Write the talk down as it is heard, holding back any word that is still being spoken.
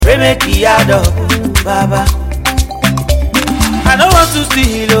pray make e add up, Baba. I don't want to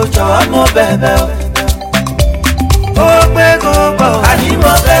see you, jọ̀wọ́ mo bẹ̀bẹ̀ o. Ó pé kó pọ̀, àní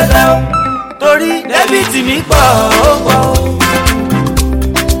mo bẹ̀bẹ̀ o. Torí débìtì mi pọ̀, ó pọ̀ o.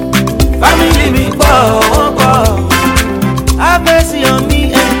 Family mi pọ̀, ó pọ̀ o. Have mercy on me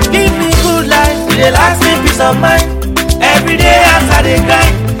and give me good life. Dey last me peace of mind. Every day as I dey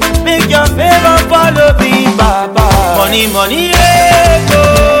grind, make your favour follow me, Baba. Money, money, ego,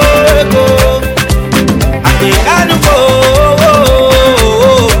 ego. Àgbékánuko.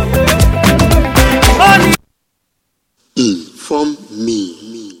 Inform me.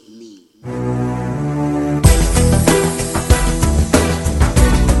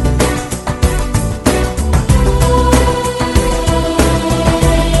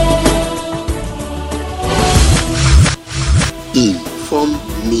 Inform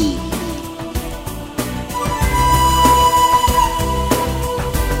me.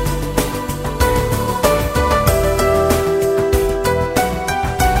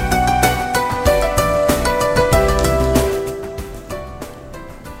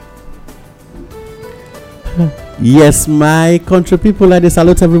 Yes, my country people, I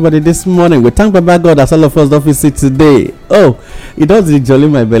salute everybody this morning. We thank Baba God as all of us don't visit today. Oh, it does the jolly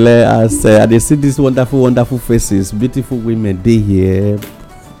my belly as I see these wonderful faces, beautiful women day here.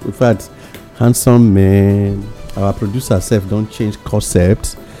 In fact, handsome men. Our producer self don't change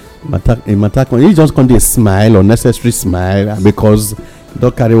concept. He just can't smile or necessary smile because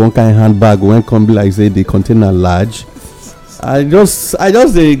don't carry one kind of handbag when come be like say the container large. I just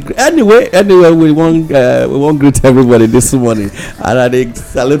anyway we want greet everybody this morning, and I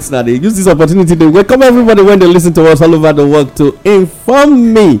salute now. They use this opportunity to welcome everybody when they listen to us all over the world to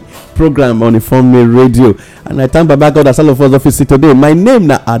Inform Me program on Inform Me Radio. And I thank Baba God as all of us office today. My name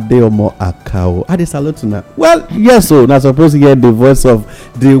na Adeomo Akao. I salute now. Well, yes, so now supposed to hear the voice of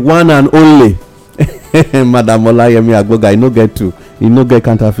the one and only Madam Olayemi Agboga. You no get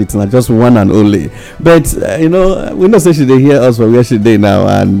counterfeit now, just one and only. But we know say she dey hear us from where she dey now,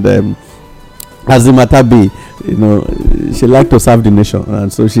 and as the matter be, she like to serve the nation,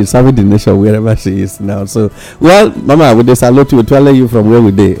 and so she's serving the nation wherever she is now. So, well, Mama, we dey salute you, tell you from where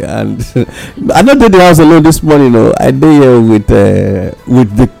we dey, and I don't dey the house alone this morning. I dey here with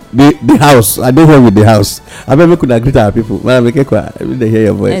the house. I dey here with the house. I bet we could greet our people. Madam Ekekwa, they hear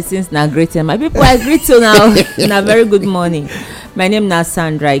your voice. Since na greet my people, I greet you now. In a very good morning. My name is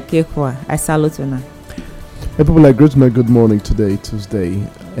Sandra Ikekwa. I salute you now. Hey people, I greet my good morning today, Tuesday,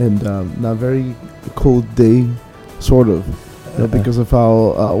 and a very cold day, sort of, because of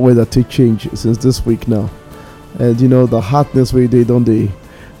how weather take change since this week now, and the hotness where they don't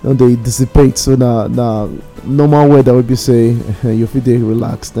dissipate. So now normal weather would be say you feel they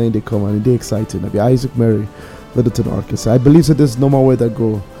relaxed, then they come and they excited. I be Isaac Mary, Littleton, Arkansas. I believe that this normal weather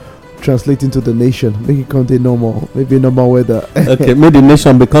go translate into the nation, make it come to normal, maybe normal weather. Okay, make the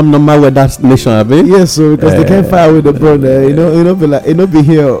nation become normal weather nation, have it? Yes, so because they can't fire with the burner, be like, be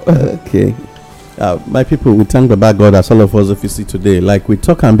here. Okay. My people, we thank Baba God as all of us if you see today. Like we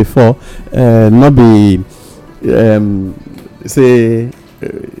talked on before, not be say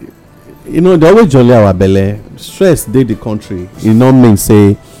they always jolly our belly. Stress dey the country. Mean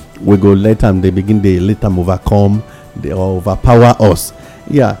say we go let them, they begin they let them overcome, they overpower us.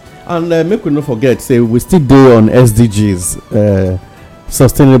 Yeah. And make we not forget, say we still do on SDGs,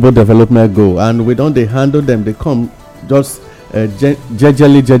 Sustainable Development Goal, and we don't they handle them. They come just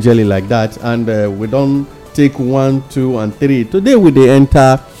jejely like that, and we don't take 1, 2, and 3. Today we they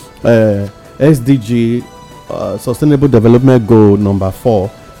enter SDG, Sustainable Development Goal number 4,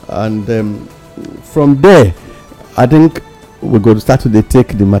 and from there, I think we're going to start to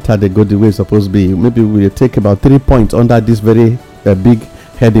take the matter they go the way it's supposed to be. Maybe we'll take about 3 points under this very big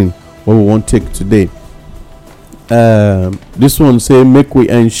heading what we want to take today. This one say make we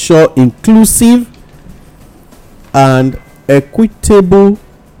ensure inclusive and equitable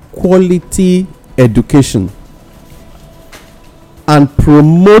quality education and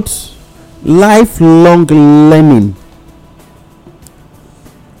promote lifelong learning.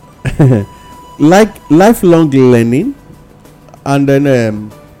 Lifelong learning, and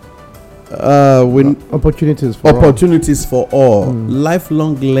then opportunities for all.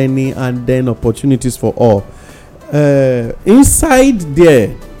 Lifelong learning, and then opportunities for all. Inside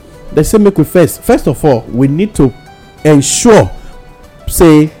there, they say make we first of all we need to ensure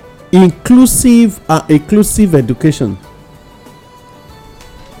say inclusive education,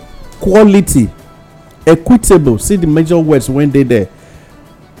 quality, equitable. See the major words when they there.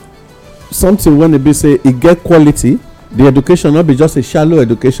 Something when they be say it get quality, the education not be just a shallow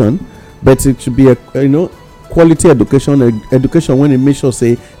education, but it should be a quality education when it make sure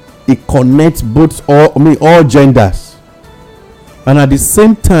say e connect both all genders, and at the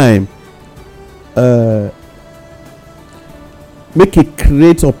same time make e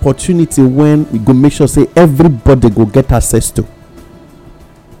create opportunity when we go make sure say everybody go get access to.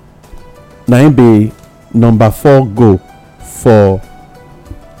 Na im be number 4 goal for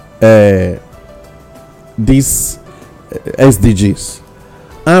dis SDGs.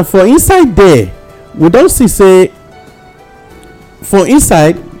 And for inside there we don see say for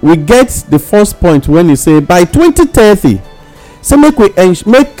inside we get the first point when e say by 2030 say make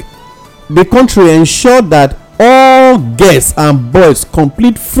the country ensure that all girls and boys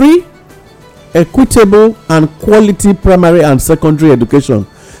complete free, equitable and quality primary and secondary education,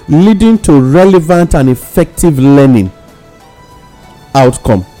 leading to relevant and effective learning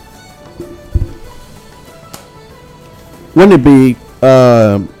outcome. When it be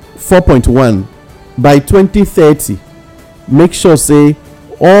 4.1 by 2030 make sure say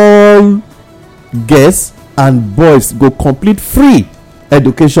all girls and boys go complete free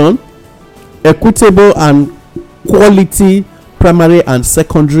education, equitable and quality primary and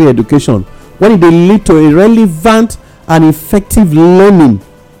secondary education, when it dey lead to a relevant and effective learning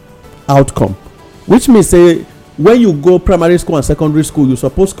outcome. Which means say when you go primary school and secondary school you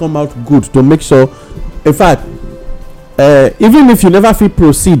suppose come out good to make sure, in fact even if you never fit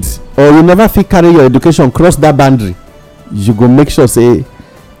proceed or you never fit carry your education cross that boundary, you go make sure say,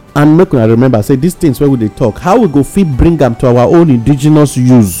 and make una remember say these things wey we dey talk, how we go fit bring am to our own indigenous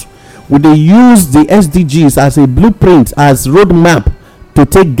use. We dey use the SDGs as a blueprint, as roadmap to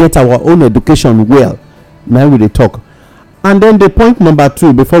take get our own education well. Now we dey talk. And then the point number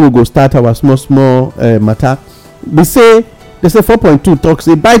 2 before we go start our small matter, they say 4.2 talks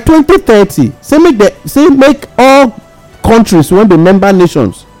say by 2030 say make all countries wey be member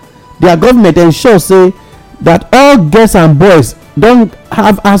nations, their government ensure say that all girls and boys don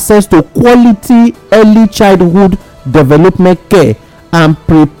have access to quality early childhood development care and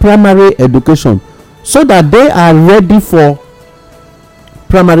pre-primary education, so that they are ready for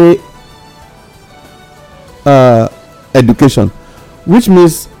primary education. Which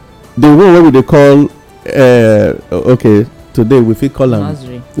means the one wey we dey call okay, today we fit call am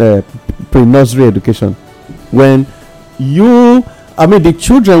pre-nursery education. When the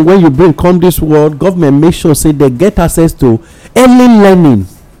children when you bring come this world, government make sure say they get access to early learning,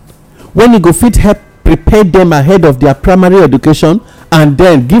 when e go fit help prepare them ahead of their primary education and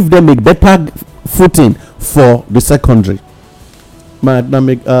then give them a better footing for the secondary. Madam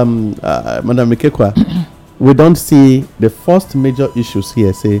Ikekwa, we don't see the first major issues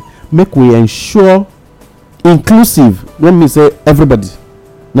here. Say make we ensure inclusive. When we say everybody,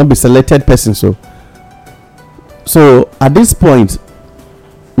 not be selected person. So at this point,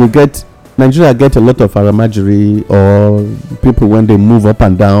 Nigeria get a lot of aramajiri or people when they move up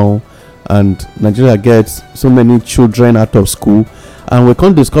and down, and Nigeria gets so many children out of school, and we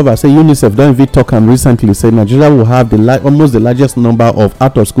can't discover say UNICEF don't even talk and recently say Nigeria will have almost the largest number of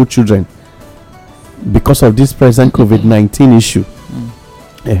out of school children because of this present COVID-19 issue.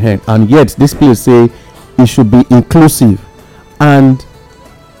 And yet this place say it should be inclusive and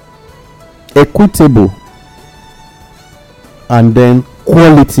equitable and then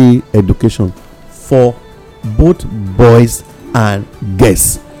quality education for both boys and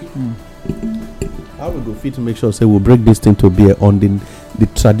girls. How we go fit to make sure say we break this thing to bear on the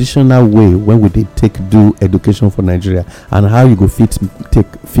traditional way when we dey take do education for Nigeria, and how you go fit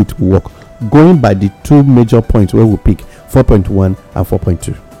work, going by the 2 major points where we pick 4.1 and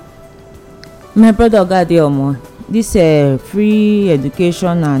 4.2. My brother Ogadeomo, this free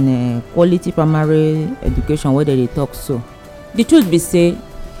education and quality primary education wey dey talk so, the truth be say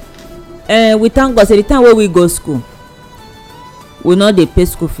we thank God say the time wey we go school we no dey pay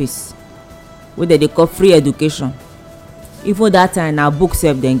school fees wey dem dey call free education. Even that time na book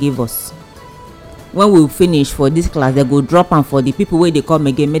sef dem give us. When we finish for this class dem go drop am for the people wey dey come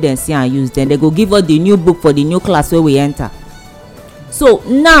again make dem see and use, then dem go give us the new book for the new class wey we enter. So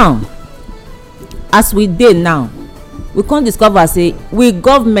now as we dey now, we come discover say we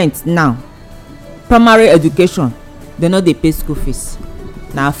government now primary education dem no dey pay school fees,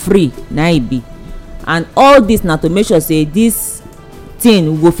 na free na e be. And all this na to make sure say this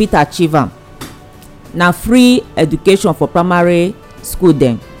thing we go fit achieve am. Na free education for primary school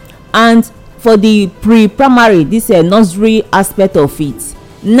dem, and for the pre-primary, this nursery aspect of it,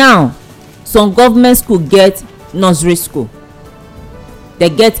 now some government school get nursery school, they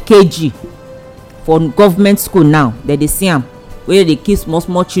get KG for government school. Now they dey see am wey dey keep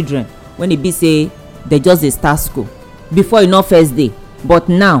small children when e be say they just dey start school. Before e no first day, but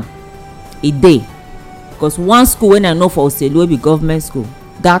now e dey, because one school wey I know for Oselu wey be government school,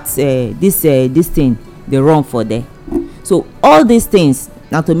 that this thing dey run for there. So all these things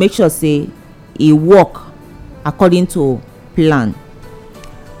na to make sure say e work according to plan.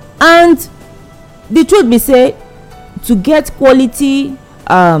 And the truth be say, to get quality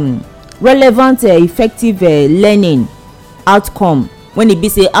relevant effective learning outcome, when e be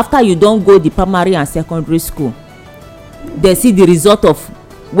say after you don go the primary and secondary school, dey see the result of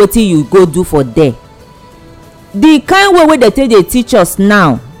wetin you go do for there. The kind way wey dey take dey teach us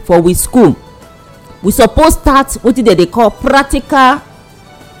now for we school, we suppose start wetin dem dey call practical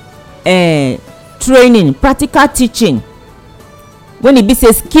training, practical teaching. When e be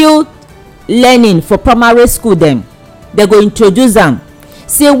say skill learning for primary school dem go introduce am.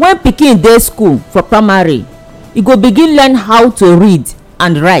 Say when pikin dey school for primary, e go begin learn how to read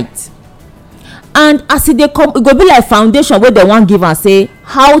and write, and as e dey come, e go be like foundation wey dem wan give am, say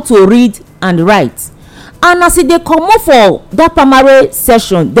how to read and write. And as e dey comot for that primary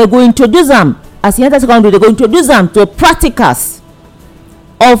session, dem go introduce am. As e enter secondary, dem go introduce am to practicals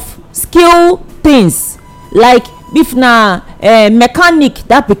of skill things, like if na mechanic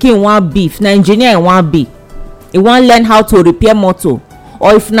that pikin wan be, if na engineer e wan be, e wan learn how to repair motor,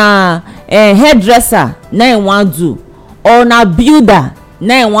 or if na hairdresser na e wan do, or na builder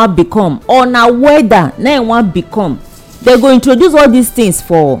na e wan become, or na welder na e wan become. They go introduce all these things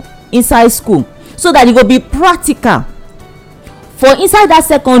for inside school, so that e go be practical for inside that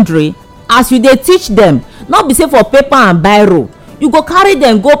secondary. As you dey teach them, not be say for paper and biro, you go carry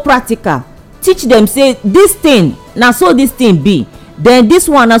them go practical, teach them say this thing na so this thing be, then this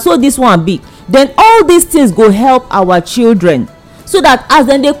one na so this one be. Then all these things go help our children, so that as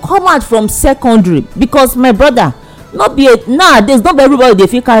dem dey come out from secondary, because my brother, nowadays not be everybody dey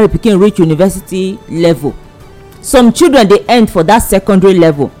fit carry pikin reach university level. Some children dey end for that secondary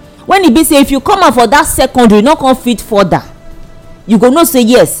level. When e be say if you come out for that secondary, you no come fit further, you go know say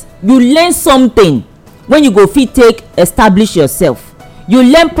yes, you learn something when you go fit take establish yourself. You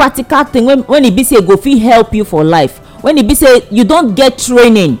learn practical thing when e be say e go fit help you for life. When e be say you don get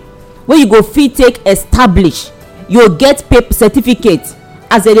training wey you go fit take establish, you get paper certificate,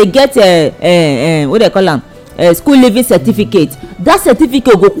 as they dey get what they call am, school leaving certificate. That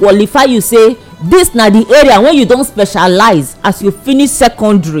certificate go qualify you say this na the area when you don specialize as you finish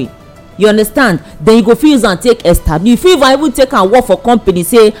secondary. You understand? Then you go fit use am take establish. You fit even take am work for company,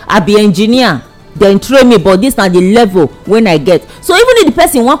 say I be engineer, then train me, but this na the level when I get. So even if the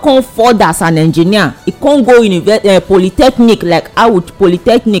person wan come further as an engineer, e come go polytechnic, like Awuch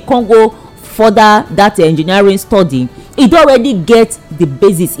Polytechnic, come go further that engineering study, e don already get the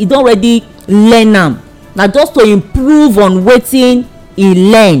basis, e don already learn am. Na just to improve on wetin e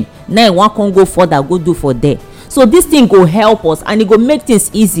learn, na e wan come go further go do for there. So this thing go help us, and e go make things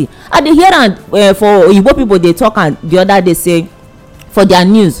easy. I dey hear am for oyibo people dey talk am the other day, say for their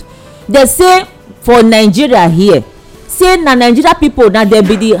news, they say for Nigeria here, say na Nigeria people na dem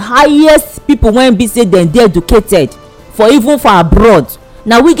be the highest people when be say dem dey educated, for even for abroad.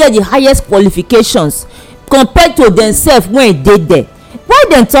 Na we get the highest qualifications compared to themselves when dey there. Why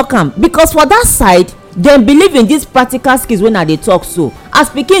dem talk am? Because for that side, dem believe in these practical skills wey I dey talk. So as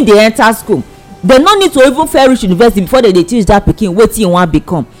pikin dey enter school, dem no need to even fair reach university before dem dey teach that pikin wetin e wan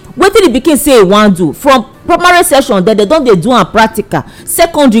become, wetin the pikin say e wan do. From primary session dem don dey do am practical,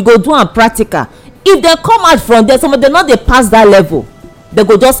 secondary go do am practical. If dem come out from there, some of dem no dey pass that level, dem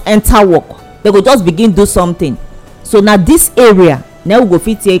go just enter work, dem go just begin do something. So na this area na we go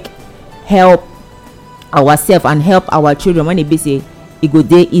fit take help ourselves and help our children when e be say e go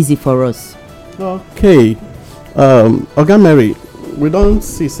dey easy for us. Okay, Oga Mary, we don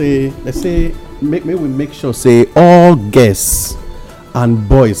see say, let's say make we make sure say all girls and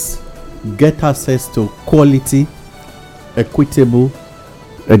boys get access to quality, equitable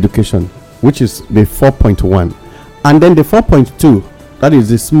education, which is the 4.1, and then the 4.2, that is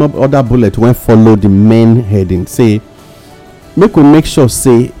the small other bullet when follow the main heading, say make we make sure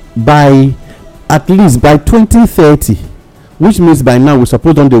say by at least by 2030, which means by now we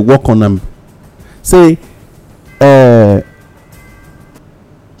suppose don dey work on them, say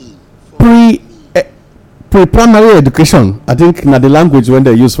pre-primary education, I think na the language when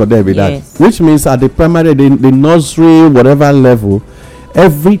they use for there be that, which means at the primary, the nursery, whatever level,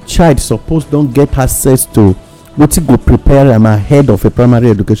 every child suppose don get access to wetin go prepare them ahead of a primary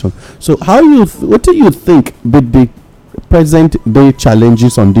education. So what do you think be the present day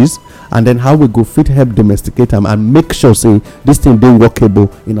challenges on this, and then how we go fit help domesticate them and make sure say this thing dey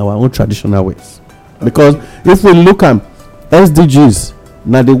workable in our own traditional ways? Because if we look at SDGs,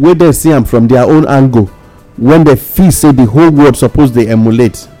 now the way they see them from their own angle, when they feel say the whole world suppose they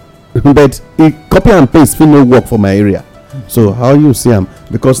emulate, but copy and paste fit no work for my area. So how you see them?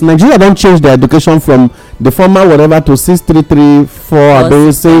 Because Nigeria don't change their education from the former whatever to 6334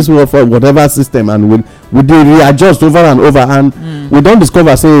 basis or whatever system, and we dey readjust over and over, and we don't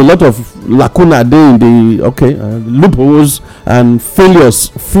discover say a lot of lacuna dey in the loopholes and failures,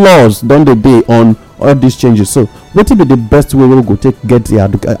 flaws don dey on all these changes. So wetin be the best way we go take get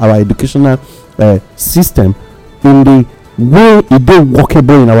our educational system in the way it dey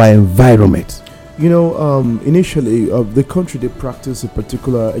workable in our environment? You know, initially, the country they practice a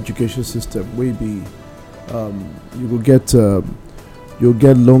particular education system. Maybe you will get you'll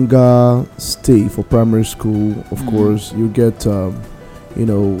get longer stay for primary school. Of course, you get a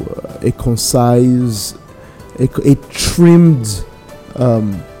concise, a trimmed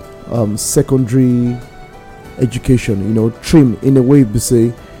secondary education. You know, trim in a way. We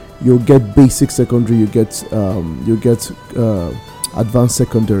say you'll get basic secondary. You get advanced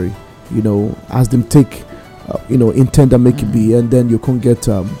secondary. You know, as them take, intend and make it be, and then you can get,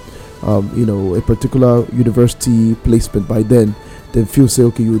 a particular university placement. By then feel say,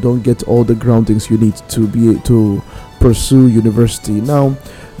 okay, you don't get all the groundings you need to be to pursue university. Now,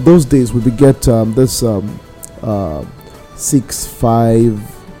 those days we get this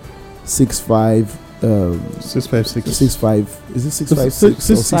 656 is it 656 or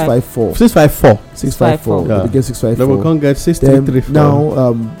 654 654 we get 654. then we can't get 6334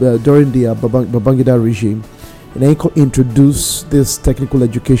 now. During the Babangida regime, and they introduce this technical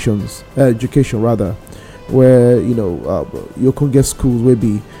education where you can get schools where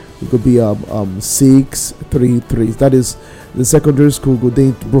it could be 633. That is, the secondary school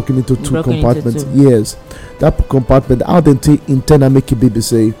they broken into two compartments. Yes, that compartment how they intend to make it be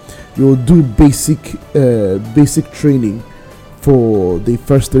say you'll do basic training for the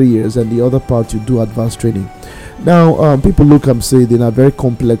first 3 years, and the other part you do advanced training. Now, people look and say they're in a very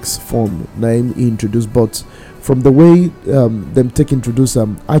complex form name introduced, but from the way them take introduce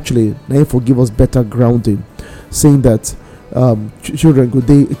actually name for give us better grounding, saying that children go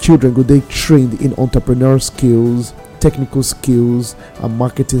they trained in entrepreneurial skills, technical skills, and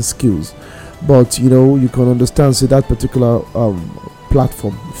marketing skills. But you can understand say that particular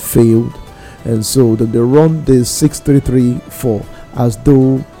platform failed, and so then they run the 6334 as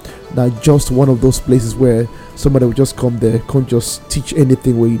though not just one of those places where somebody will just come there, can't just teach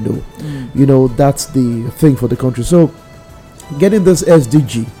anything where that's the thing for the country. So getting this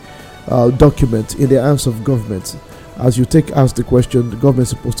SDG document in the hands of government, as you ask the question, the government is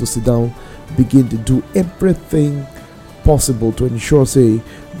supposed to sit down, begin to do everything possible to ensure say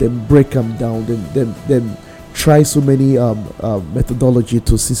them break them down, then try so many methodology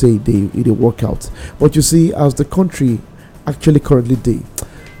to see say they work out. But you see, as the country actually currently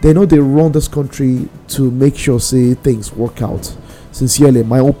they know they run this country to make sure say things work out. Sincerely,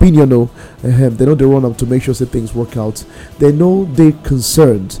 my opinion, they know they run them to make sure say things work out. They know they're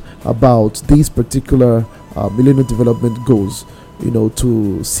concerned about these particular Millennium Development Goals,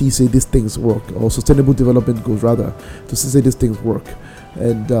 to see say these things work, or Sustainable Development Goals rather, to see say these things work.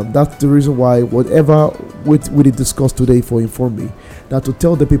 And that's the reason why whatever we discussed today for Inform Me, now to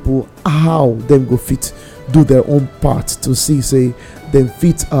tell the people how them go fit do their own part to see say them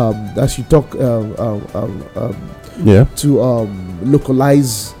fit as you talk to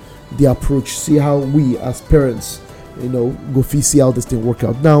localize the approach, see how we as parents go fit see how this thing work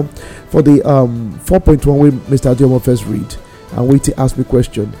out. Now for the 4.1 way Mr. Adiomo first read and wait to ask me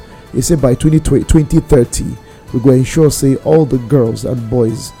question, he said by 2030 we go ensure say all the girls and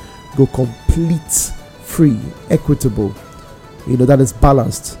boys go complete, free, equitable, that is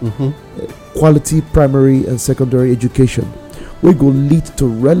balanced, quality primary and secondary education. We go lead to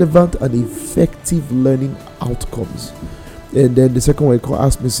relevant and effective learning outcomes. And then the second one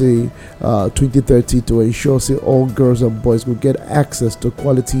ask me say 2030 to ensure say all girls and boys will get access to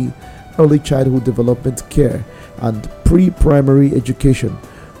quality early childhood development care and pre-primary education.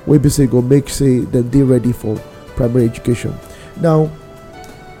 We be say go make say them they ready for primary education. Now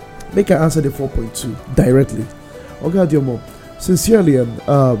make I answer the 4.2 directly. Okay, Adiomo, sincerely,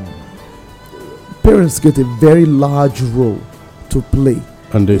 parents get a very large role to play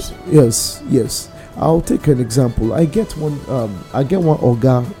on this. Yes. I'll take an example. I get one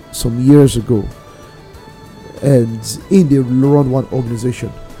Oga some years ago, and in the run one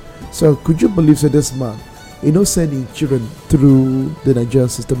organization. So could you believe that this man, sending children through the Nigerian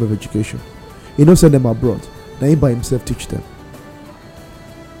system of education, send them abroad. Now he by himself teach them.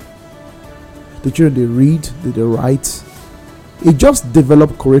 The children they read, they write. He just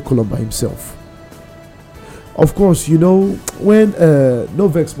developed curriculum by himself. Of course, when no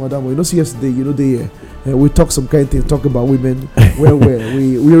vex, madam. See yesterday, we talk some kind of thing, talk about women. where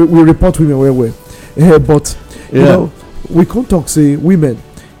we report women where. But we can't talk say women.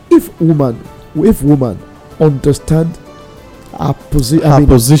 If woman understand her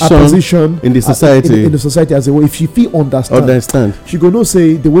position in the society, in the society as a way, if she feel understand, she go no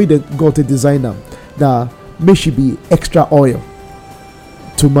say the way that God to design her, that may she be extra oil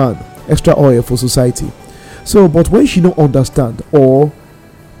to man, extra oil for society. So, but when she don't understand, or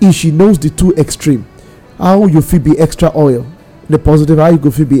if she knows the two extreme, how you feel be extra oil in the positive, how you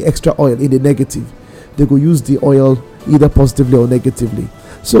go feel be extra oil in the negative, they go use the oil either positively or negatively.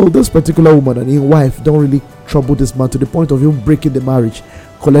 So this particular woman and his wife don't really trouble this man to the point of him breaking the marriage,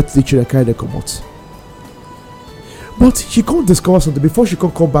 collect the children, carry them come out. But she can't discover something before she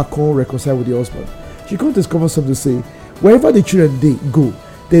can come back, can't reconcile with the husband. She can't discover something to say, wherever the children they go,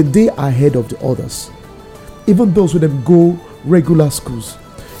 then they are ahead of the others. Even those with them go regular schools.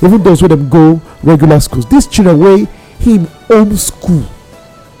 These children way him home school.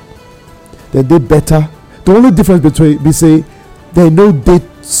 Then they better. The only difference between we say they know they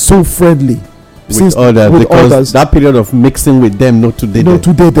so friendly with others, that period of mixing with them not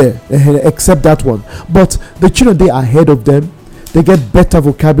today there, except that one. But the children they are ahead of them. They get better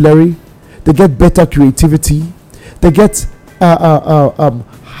vocabulary, they get better creativity, they get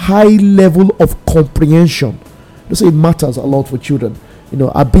high level of comprehension. You say it matters a lot for children.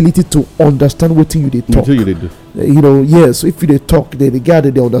 Ability to understand what you they talk. Yes. If they talk, they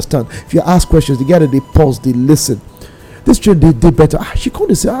gather, they understand. If you ask questions, they gather, they pause, they listen. This children they better. She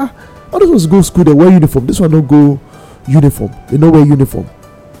can't say, others ones go school, they wear uniform. This one don't go uniform. They don't wear uniform.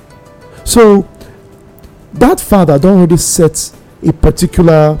 So that father don't already set a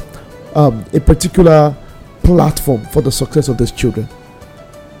particular platform for the success of these children.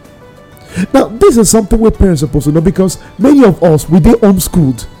 Now, this is something where parents are supposed to know, because many of us, we did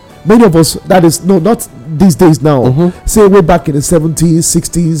homeschooled. Many of us, that is, no, not these days now. Say way back in the 70s,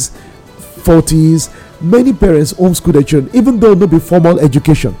 60s, 40s, many parents homeschool their children, even though not be formal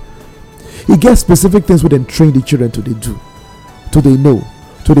education. You get specific things where they train the children to they do, to they know,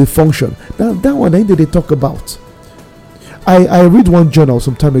 to they function. Now, that one I think they talk about. I read one journal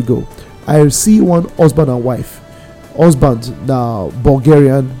some time ago. I see one husband and wife. Husband now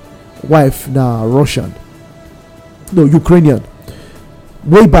Bulgarian, wife now Russian, no, Ukrainian.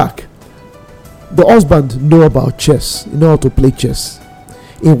 Way back, the husband know about chess, he know how to play chess.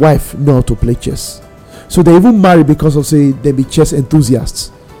 His wife know how to play chess. So they even marry because of say they be chess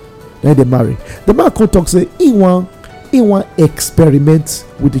enthusiasts. Then they marry. The man can talk say he want experiment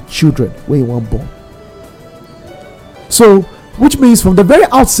with the children when he want born. So which means from the very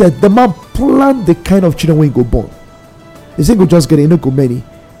outset the man plan the kind of children when he go born. He say go just get it, he no go many.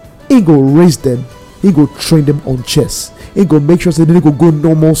 He go raise them, he go train them on chess, he go make sure they go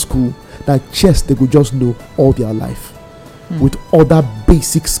normal school, that chess they go just know all their life with other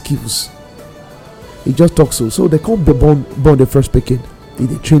basic skills. He just talks so they can't be born the first picking.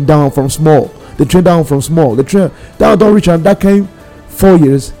 They train down from small. They train down don't reach and that came 4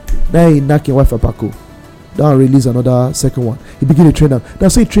 years. Now he knocking wife apako. Now release another second one. He begin to train them. Now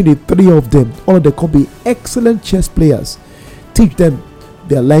say he train the 3 of them. All of them can be excellent chess players. Teach them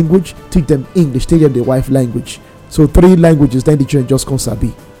their language, teach them English, teach them their wife language. So 3 languages, then the children just can't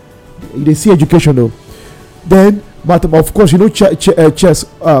sabi. They see education though. Then, but of course, chess,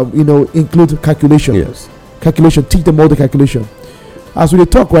 include calculation. Yes. Calculation, teach them all the calculation. As we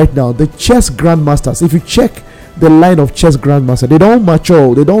talk right now, the chess grandmasters, if you check the line of chess grandmaster, they don't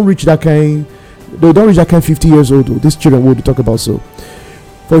mature, they don't reach that kind 50 years old. These children will talk about. So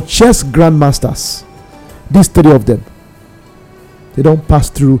for chess grandmasters, these 3 of them, they don't pass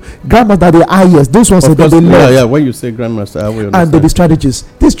through. Grandmaster, the highest. Those ones that they learn. Yeah. When you say grandmaster, and they be strategists.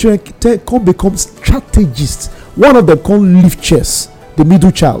 These children can become strategists. One of them can leave chess. The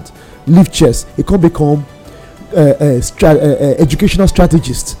middle child leave chess. He can become educational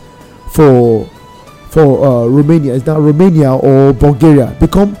strategist for Romania. Is that Romania or Bulgaria?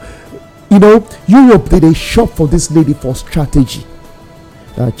 Become, Europe. They shop for this lady for strategy.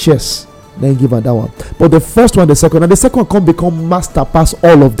 Chess. Then give her that one. But the first one, the second, and the second one can become master pass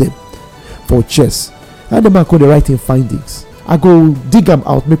all of them for chess. And the man can write in findings. I go dig them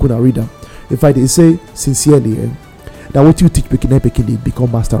out, make una read them. In fact, they say sincerely that what you teach Pekin they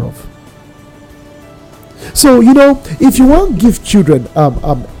become master of. So if you want to give children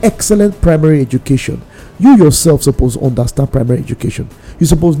excellent primary education, you yourself suppose understand primary education. You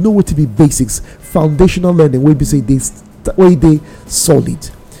suppose know what to be basics, foundational learning. Where we say they solid.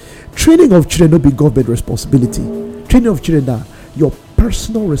 Training of children not be government responsibility. Training of children are your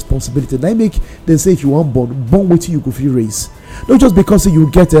personal responsibility. Now make they say if you want born wait till you go feel raise. Not just because you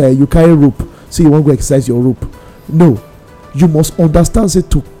get you carry rope, so you want to go exercise your rope. No, you must understand say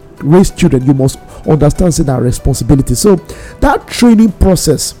to raise children, you must understand say that responsibility. So that training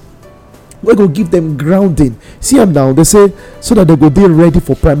process, we go give them grounding. See them now, they say so that they go be ready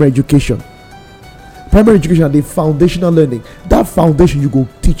for primary education. Primary education and the foundational learning. That foundation you go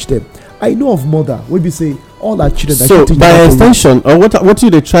teach them. I know of mother we be say all our children. So by extension, or what you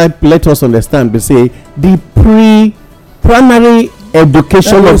they try let us understand, they say the primary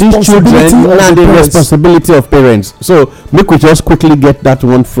education of these children and the responsibility of parents. So make we just quickly get that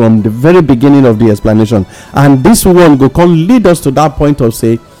one from the very beginning of the explanation, and this one go come lead us to that point of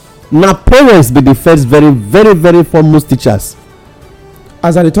say now parents be the first very foremost teachers.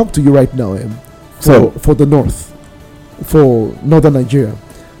 As I talk to you right now, for the north, for northern Nigeria,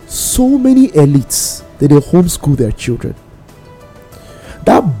 so many elites they homeschool their children.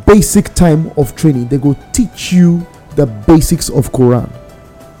 That basic time of training, they go teach you the basics of Quran.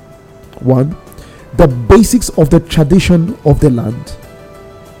 1, the basics of the tradition of the land.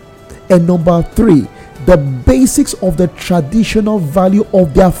 And number 3, the basics of the traditional value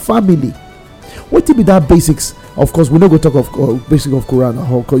of their family. What will be that basics? Of course, we're not going to talk of basic of Quran,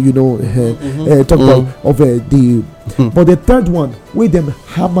 talk about of the. But the third one, where them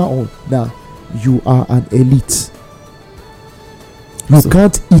hammer on now, you are an elite. You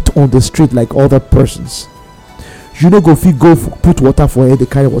can't eat on the street like other persons. You know, go put water for air, they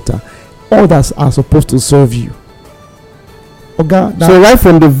carry water. Others are supposed to serve you. Okay, so right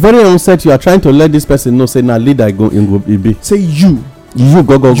from the very onset, you are trying to let this person know, say, now leader go in go be. Say you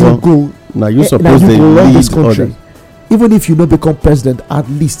go. Now you supposed to run lead this country. others. Even if you not become president, at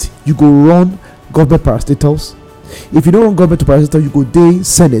least you go run government parastatals. If you don't run government parastatals, you go day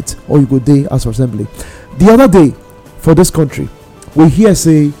Senate or you go day House of Assembly. The other day, for this country, we hear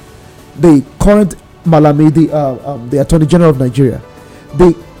say the current Malamidi, the Attorney General of Nigeria,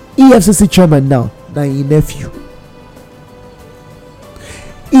 the EFCC chairman now, his nephew.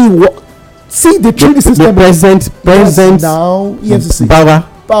 See the training system. The present now EFCC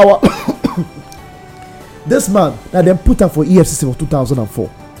power. This man now them put up for EFCC for 2004.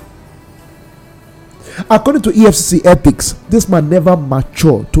 According to EFCC ethics, this man never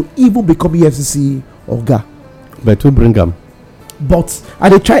matured to even become EFCC Oga. But to bring him. But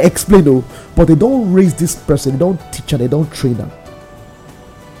and they try explain though, but they don't raise this person, they don't teach and they don't train them.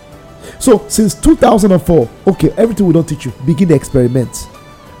 So since 2004, okay, everything we don't teach you, begin the experiment.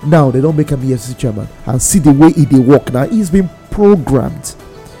 Now they don't make him EFCC chairman and see the way he work. Now he's been programmed.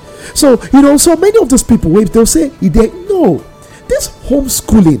 So so many of those people, they'll say no, this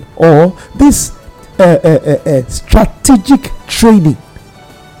homeschooling or this strategic training,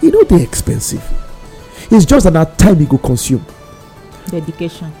 they're expensive. It's just that time you go consume.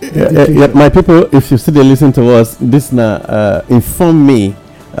 Dedication. Yeah, my people, if you still listen to us, this now Inform Me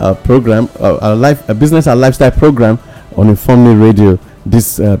program, a business and lifestyle program on Inform Me Radio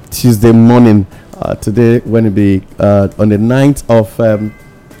this Tuesday morning. Today, when it be on the 9th of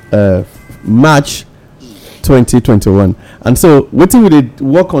March 2021. And so what we did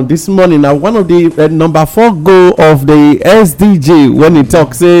work on this morning now, one of the number 4 goal of the SDG when it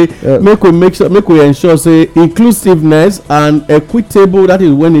talks say make we ensure say inclusiveness and equitable, that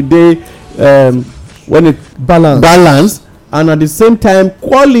is when it balance and at the same time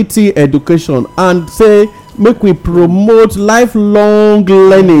quality education, and say make we promote lifelong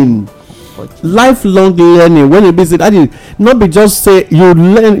learning when you visit. That is not be just say you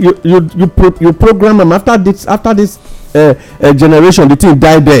learn you program them after this generation the thing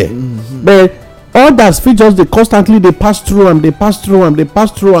die there. But others feel just they constantly they pass through and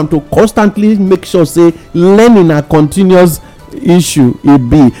to constantly make sure say learning a continuous issue it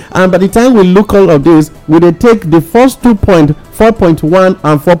be. And by the time we look all of this, we they take the first 2 point 4.1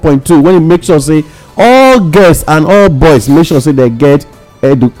 and 4.2 when it makes sure say all girls and all boys make sure say they get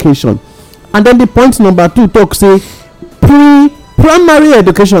education. And then the point number 2 talk say primary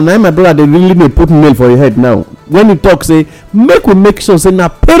education. Now my brother, they really may put nail for your head now. When you talk say make sure say now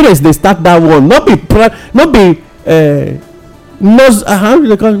parents they start that one, not be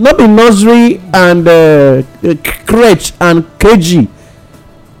nursery and crèche and KG.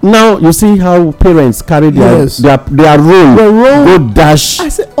 Now you see how parents carry their role go dash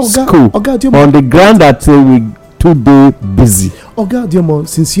school on the ground that say we too busy. Oga Diomo,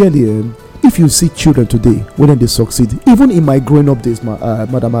 sincerely, if you see children today when they succeed, even in my growing up days,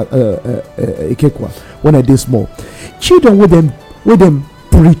 Madam Ikekwa, when I did small, children with them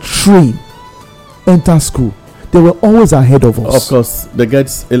pre-train enter school, they were always ahead of us. Of course, they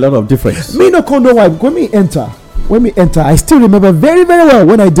get a lot of difference. Me no know why. When we enter, I still remember very, very well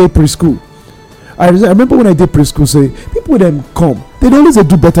when I did preschool. I remember when I did preschool, say people with them come, they always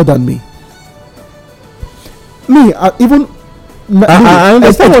do better than me. Me, even I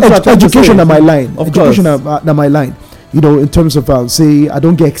understand what you are trying to education say. na my line. Of Education course. na my line. You know, in terms of say I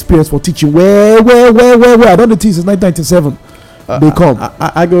don't get experience for teaching. Where I don't teach since 1997. They come.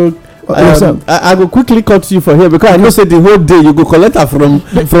 I go. I go quickly cut you for here because I know say the whole day you go collect her from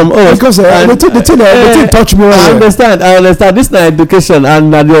us. Because the thing touch me. I understand. This na education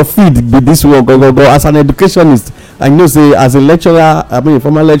and na your feed be this work. Go. As an educationist, I know say as a lecturer, I mean a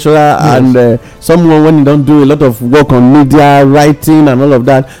former lecturer, yes. And someone when you don't do a lot of work on media writing and all of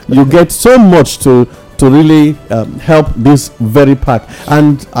that, you get so much to really help this very part.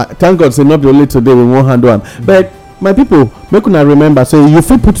 And thank God say not only today we won't handle them, but. My people, make una remember, so you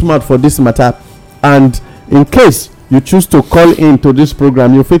fit put mouth for this matter, and in case you choose to call in to this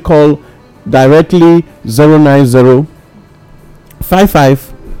program, you fit call directly 090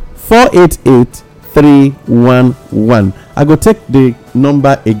 55 488 311. I go take the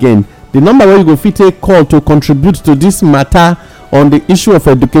number again. The number where you go fit take call to contribute to this matter on the issue of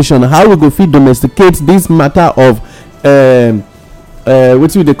education. How we go fit domesticate this matter of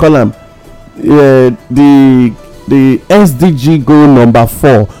what do they call them? The SDG goal number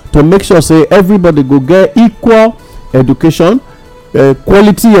 4 to make sure say everybody go get equal education,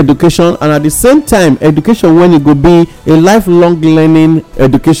 quality education, and at the same time education when it go be a lifelong learning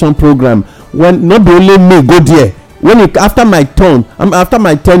education program. When not be only me go there, when it after my turn, after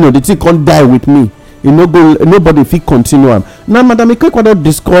my tenure, the thing can't die with me. You know, nobody fit continue am. Now, Madam Ikekwa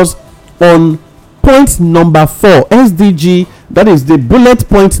discuss on point number 4 SDG. That is the bullet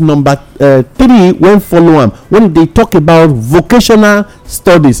point number 3 when follow am when they talk about vocational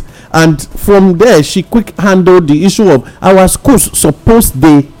studies, and from there she quick handle the issue of our schools supposed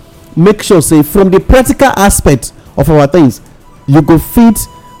they make sure say from the practical aspect of our things you go fit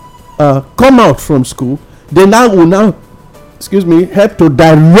come out from school, they now help to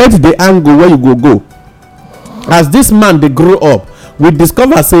direct the angle where you go. As this man they grow up, we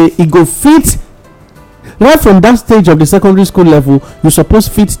discover say he go fit. Right from that stage of the secondary school level, you suppose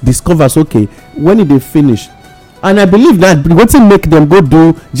fit discovers okay when they finish, and I believe that wetin make them go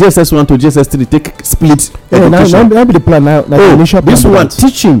do GSS 1 to GSS 3 take split education. Now be the plan now. This one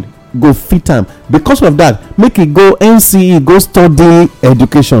teaching go fit am because of that. Make it go NCE go study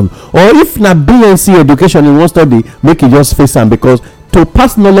education, or if na BNC education you wan study, make it just face am because to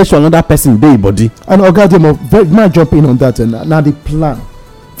pass knowledge to another person dey body. And Oga Demo, very jump in on that, and now the plan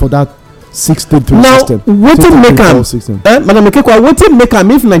for that 16-3 now, system. wetin make am Madam Ikekwa, wetin make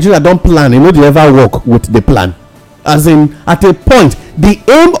am if Nigeria don plan, e no dey ever work with the plan? As in, at a point, the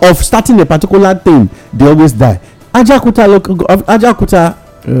aim of starting a particular thing dey always die. Ajaokuta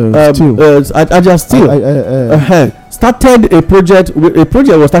started a project. A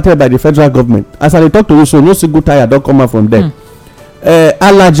project was started by the federal government. As I dey talk to you, so no single tire don come out from there.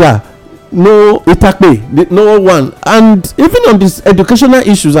 Alaja, no Itakpe, no one, and even on these educational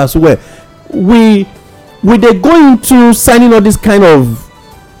issues as well. We dey go into signing all this kind of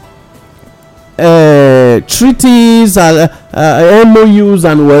treaties and MOUs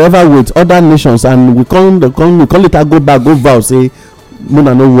and whatever with other nations, and we call it go back go vow say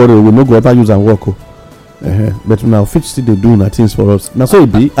muna no worry, we no go ever use and work. But now fit still dey do na things for us. Na so e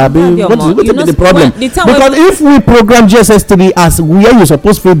be. What is the problem? Because if we program GSS 3 as where you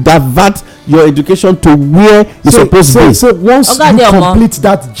suppose fit divert your education to where you suppose be. So once you complete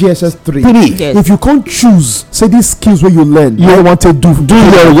that GSS 3, if you can't choose say these skills where you learn, you want to do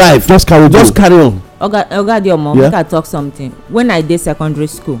your life, just carry on. Oga Diomo, make I talk something. When I did secondary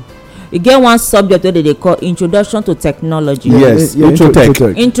school, you get one subject wey they call introduction to technology. Yes,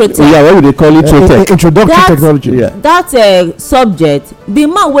 Introtech. Yeah, what they call Introtech? Introduction to technology. That subject, the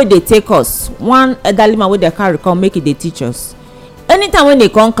man wey dey take us, one elderly man wey dey carry come make it dey teach us. Anytime when they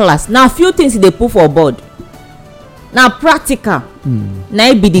come class, na few things they put for board. Na practical. Na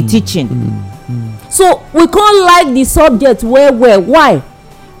it be the teaching. So we can't like the subject well. Why?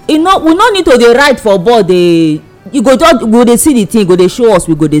 We no need to dey write for board. You go just go dey see the thing, go dey show us,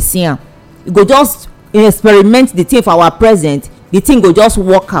 we go dey see am. You go just experiment the thing for our present, the thing go just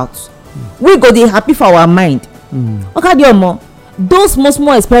work out. We go dey happy for our mind. Okay, Diomo, those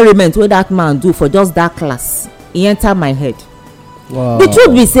small experiments wey that man do for just that class, e enter my head. Wow. The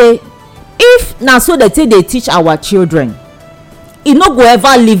truth be say, if na so they say they teach our children, e no go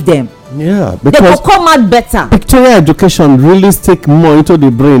ever leave them. Yeah, because they go come out better. Pictorial education really stick more into the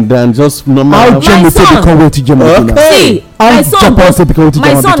brain than just normal. My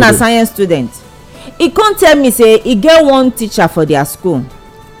son na science student. He come tell me say he get one teacher for their school.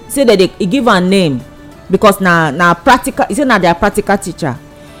 Say that he give a name because na practical. He say na their practical teacher.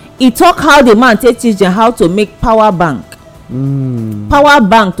 He talk how the man teach them how to make power bank. Power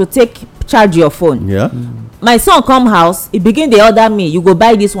bank to take charge your phone. Yeah. My son come house, he begin dey order me, you go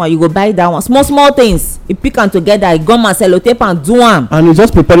buy this one, you go buy that one, small small things, he pick am together, he gum and sellotape and do am. And he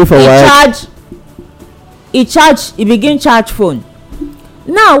just preparing for work. He begin charge phone.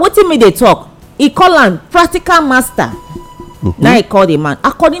 Now wetin me dey talk, he call am practical master. Now he call the man,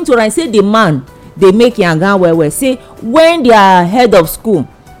 according to am say the man dey make yanga well well, say when their head of school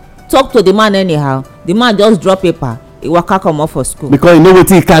talk to the man anyhow, the man just drop paper, he waka comot for school Because he know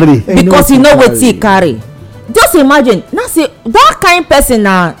wetin he carry. because he know wetin he carry. Just imagine now, say that kind person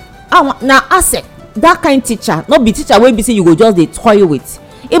na asset, that kind teacher no be teacher wey be say you go just dey toy with.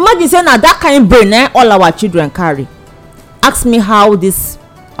 Imagine say na that kind brain all our children carry. Ask me how this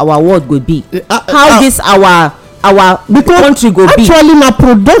our world go be, how this our country go be. Actually na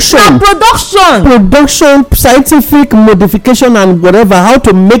production scientific modification and whatever, how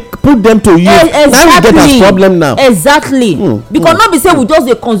to put them to use. Now we get as problem now. Exactly. Because no be say we just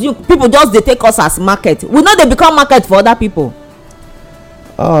dey consume, people just dey take us as market, we no dey become market for other people.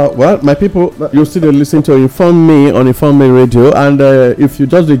 Well, my people, you still dey listen to Inform Me on Inform Me Radio, and if you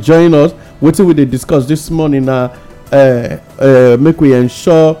just dey join us, wetin we dey discuss this morning na make we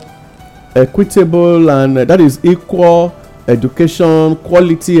ensure equitable and that is equal education,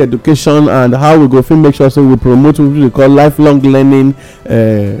 quality education, and how we go fit make sure so we promote what we call lifelong learning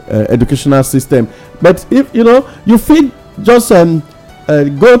educational system. But if you fit just go to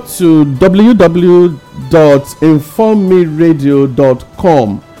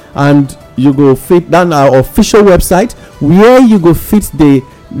www.informmeradio.com and you go fit down our official website where you go fit the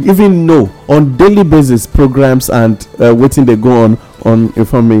even know on daily basis programs and wetin dey go on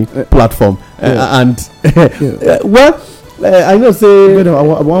Inform Me platform. And well, I know say I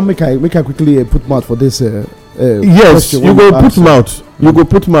want make I quickly put mouth for this. Yes, you go put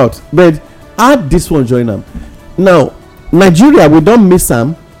mouth. But add this one, join am. Now, Nigeria, we don miss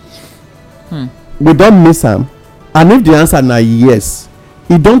am. And if the answer na yes,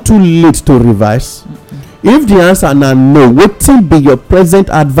 e don too late to revise. If the answer na no, wetin be your present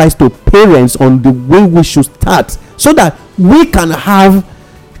advice to parents on the way we should start so that we can have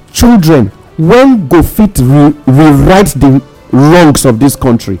children when go fit rewrite the wrongs of this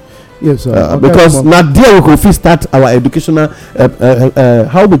country? Yes, sir. Because na there we go fit start our educational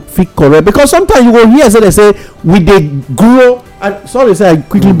how we fit correct. Because sometimes you go hear say they say we dey grow. And sorry, say I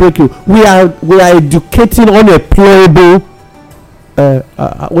quickly break you. We are educating unemployable.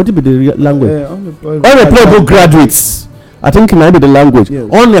 What would be the language? Unemployable graduates. I think it might be the language. Yes.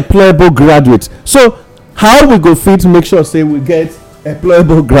 Unemployable graduates. So how we go fit make sure say we get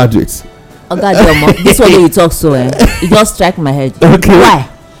employable graduates? This one you talk so it just strike my head. Okay.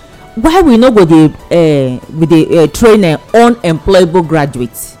 Why we no go dey train unemployable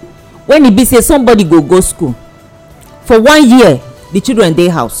graduates when e be say somebody go school for 1 year, the children dey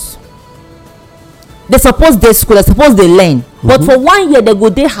house, they suppose dey school, they suppose dey learn, but for 1 year they go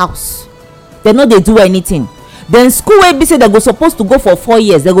dey house, they no dey do anything. Then school wey be say they go suppose to go for 4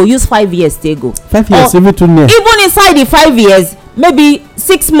 years, they go use 5 years take go. 5 years even too near. Even inside the 5 years, maybe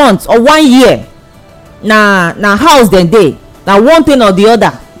 6 months or 1 year na house dem dey, na one thing or the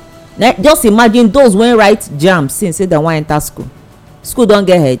other. Just imagine those wey write JAMB since say they wan enter school don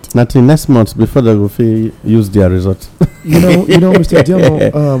get head. Na till next month before they go fit use their result. you know Mr.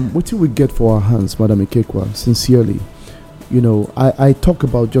 Diamo, wetin we get for our hands, Madam Ikekwa, sincerely, I talk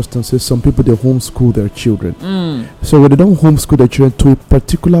about just and say some people they homeschool their children. So when they don't homeschool their children to a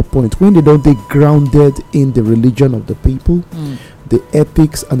particular point, when they don't, they grounded in the religion of the people, the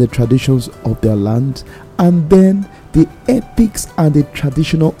ethics and the traditions of their land, and then the ethics and the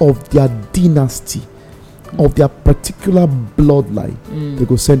traditional of their dynasty, of their particular bloodline, they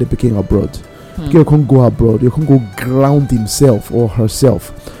go send the pikin abroad. You can't go abroad. You can't go ground himself or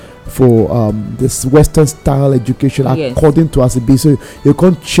herself for this Western style education, according to as it be. So you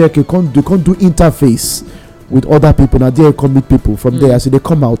can't check, you can't do interface with other people. Now there you can meet people from there. So they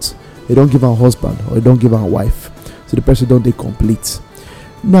come out, they don't give a husband or they don't give a wife. So the person don't they complete.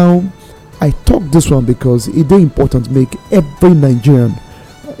 Now I talk this one because it's very important to make every Nigerian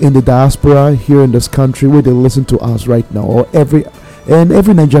in the diaspora here in this country where they listen to us right now, or every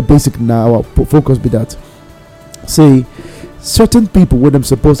Nigerian basic now, our focus be that say certain people when them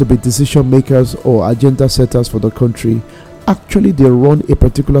supposed to be decision makers or agenda setters for the country, actually they run a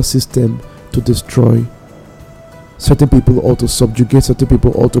particular system to destroy certain people or to subjugate certain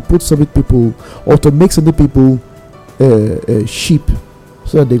people or to put certain people or to make certain people sheep,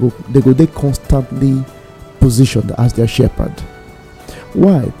 so that they constantly positioned as their shepherd.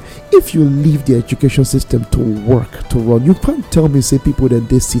 Why? If you leave the education system to work, to run, you can't tell me say people that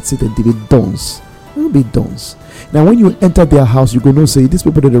they sit and they be dons No be dons. Now when you enter their house, you go know say these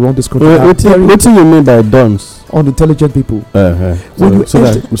people that run this country are What do you mean by dons? unintelligent people. When you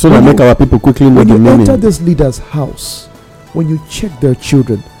that make our people quickly know When the you meaning. enter this leader's house, when you check their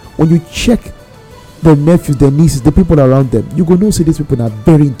children, when you check their nephews, their nieces, the people around them, you go know say these people are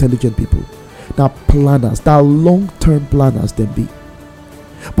very intelligent people. Now planners, now long-term planners them be.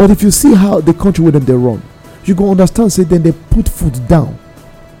 But if you see how the country with them they run, you go understand say then they put food down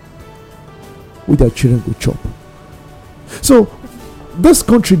with their children go chop. So this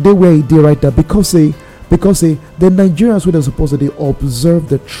country they where they right now because the Nigerians who they're supposed to they observe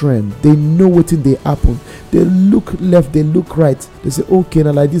the trend, they know what in they happen, they look left, they look right, they say okay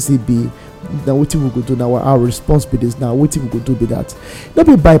now like this it be, now what we go do now, our response be this, now what we go do be that. Not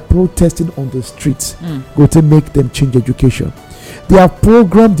be by protesting on the streets go to make them change education. They have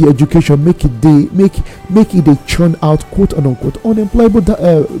programmed the education make it they churn out quote unquote unemployable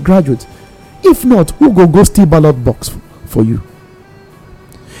graduates. If not, who go steal ballot box for you?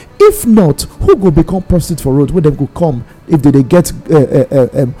 If not, who go become prostitutes for road where they go come if they get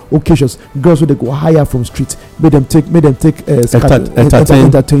occasions, girls where they go hire from streets, make them take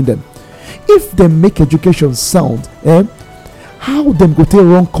entertain them. If they make education sound, how them go take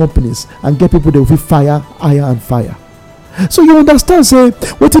wrong companies and get people they will fire, hire and fire. So you understand, say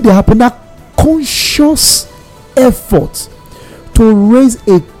what did they happen? That conscious effort to raise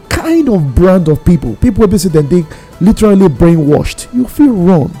a kind of brand of people will be then they literally brainwashed. You feel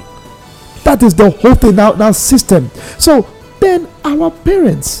wrong. That is the whole thing now system. So then our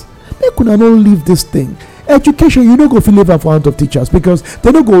parents, they could not leave this thing. Education, you don't go feel labor for hand of teachers because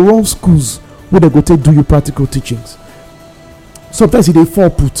they don't go run schools where they go take do you practical teachings. Sometimes they fall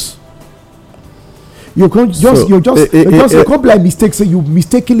put. You can't just can't be like mistake. Say you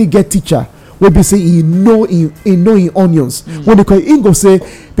mistakenly get teacher. Wey be say he know in onions. When they call him go say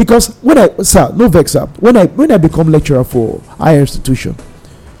because when I become lecturer for higher institution,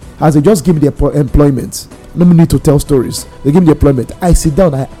 as they just give me the employment, no need to tell stories. They give me the employment. I sit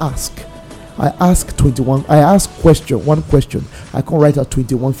down. I ask one question. I can write out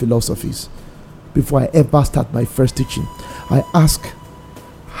 21 philosophies before I ever start my first teaching. I ask,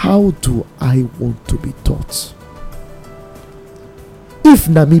 how do I want to be taught? If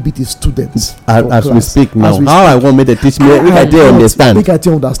na me be the students as we speak now, how I want me to teach me if I didn't understand. Make I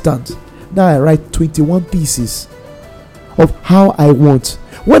understand. Now I write 21 pieces of how I want.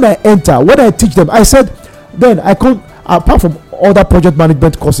 When I teach them, I said, then I can't, apart from other project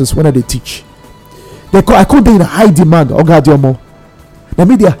management courses when I teach, I can't be in high demand. That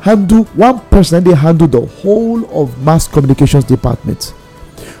means they handle one person and they handle the whole of mass communications department.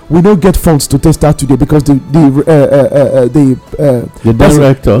 We don't get funds to start today because the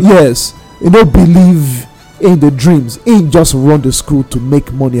director, yes, don't believe in the dreams. He just run the school to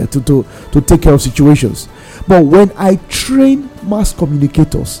make money and to take care of situations. But when I train mass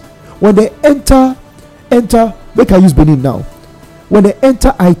communicators, when they enter, make I use Benin now. When they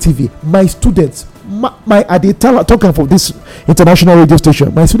enter ITV, my students, talking for this international radio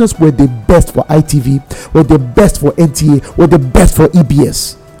station, my students were the best for ITV, were the best for NTA, were the best for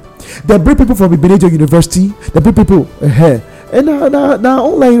EBS. They bring people from Ibenejo University. They bring people here. And now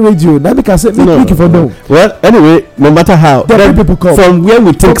online radio. Now they can say make for no. Well, anyway, no matter how, then people come from where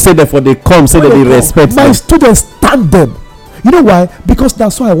we take say that for they come, say that they respect my them. students stand them. You know why? Because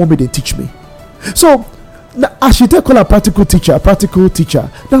that's why I want me to teach me. So as she take call a practical teacher,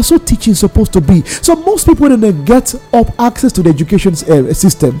 that's what teaching is supposed to be. So most people when they get up access to the education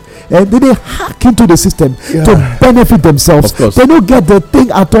system and they hack into the system to benefit themselves. They don't get the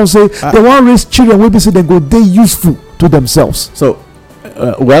thing at all. Say they want to raise children will be say they go they useful to themselves. So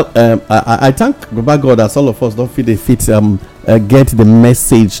I thank God as all of us don't feel they fit get the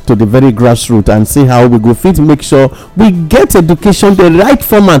message to the very grassroots and see how we go fit make sure we get education the right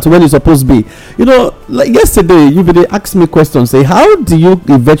format when it's supposed to be. You know, like yesterday you asked me questions, say how do you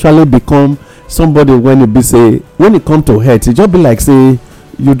eventually become somebody when you be say when it come to health, it just be like say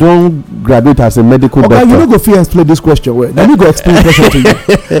you don't graduate as a medical doctor. You don't go fit explain this question well. Let me go explain the question to you.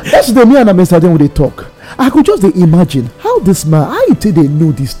 Yesterday me and Mr. Then when they talk, I could just imagine how this man, how he they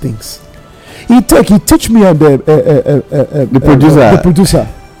know these things. He teach me and the producer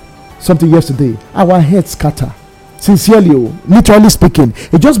something yesterday. Our heads scatter. Sincerely, literally speaking,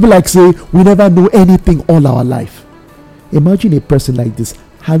 it just be like say we never know anything all our life. Imagine a person like this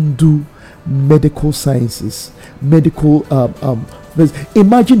handle medical sciences, medical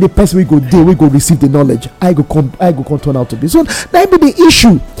imagine the person we go receive the knowledge. I go come turn out to be. So that be the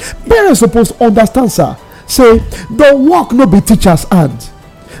issue. Parents supposed to understand, sir. Say the work no be teacher's hand.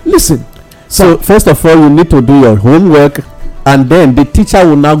 Listen. So first of all, you need to do your homework and then the teacher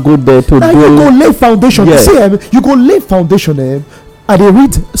will now go there to now do. you go lay foundation. Yes. See, you go lay foundation. I dey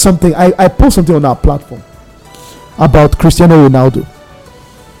read something. I post something on our platform about Cristiano Ronaldo.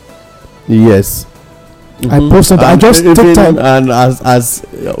 Yes. I post something. I just take time. And as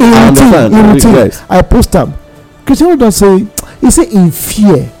In routine. Yes. I post them. Cristiano Ronaldo say he say in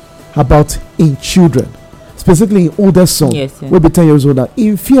fear about in children, specifically in older son, Yes, yeah. will be 10 years old now.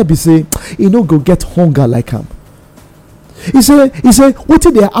 In fear, be say he no go get hunger like him. He say what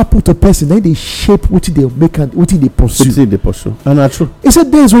they happen to person, then they shape what they make and what they pursue. They pursue. And that's true. He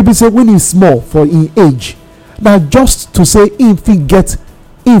said days will be say when he's small for in age. Now just to say if he get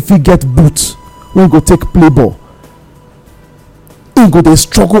boots, when go take play ball. He go they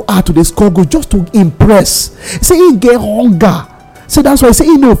struggle hard to the score goal just to impress. He say he get hunger. So that's why I say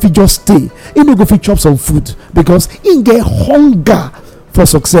he know if he just stay, he no go fit chop some food because he get hunger for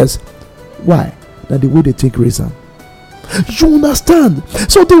success. Why? That the way they take raise am. You understand?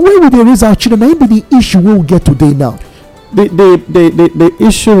 So the way we dey raise our children, na be the issue we will get today now. The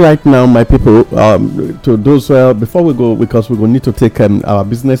issue right now, my people, to those before we go, because we will need to take our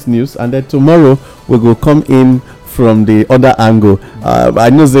business news, and then tomorrow we will come in from the other angle. I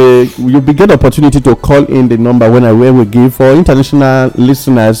know you will get opportunity to call in the number when we give for international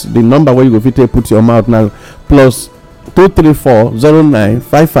listeners. The number where you go fit put your mouth now plus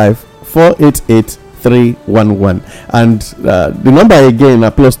 2340955488311, and the number again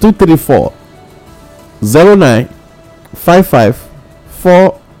plus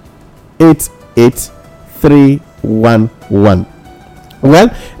 2340955488311. Well,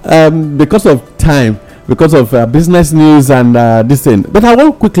 because of time, because of business news and this thing, but I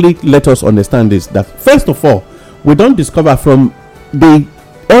want quickly let us understand this, that first of all, we don't discover from the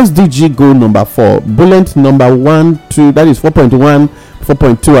SDG goal number 4, bullet number 1, 2, that is 4.1,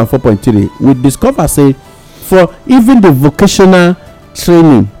 4.2 and 4.3. We discover say for even the vocational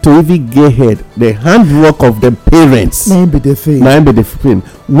training to even get ahead, the handwork of the parents Na be the thing.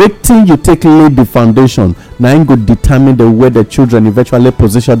 waiting you take lay the foundation, now go determine the way the children eventually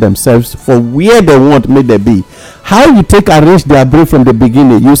position themselves for where they want may they be. How you take arrange their brain from the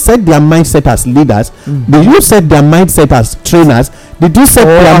beginning? You set their mindset as leaders. Did you set their mindset as trainers? Did you set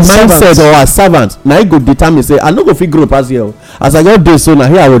their mindset or as servants? Now you go determine say I no go fit grow past here. As I got this, so now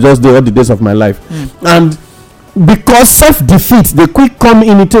here I will just do all the days of my life. And because self-defeat dey quick come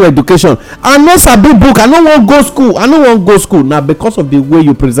into education. I no sabi book, I no wan go school. Now because of the way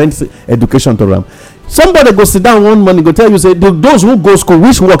you present education to them, somebody go sit down one morning go tell you say those who go school,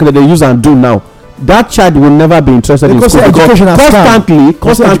 which work that they use and do now, that child will never be interested Because in school because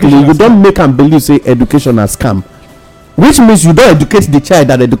constantly you don't make am believe say education na scam, which means you don't educate the child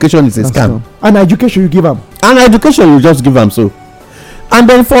that education is a scam. And education you give am. And education you just give am so. And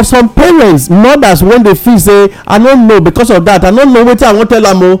then for some parents, mothers, when they feel say I don't know, because of that I don't know wetin I wan tell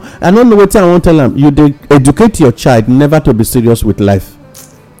am o, I don't know wetin I wan tell am, you dey educate your child never to be serious with life.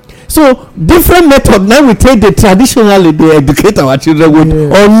 So different method now we take the traditionally dey educate our children with,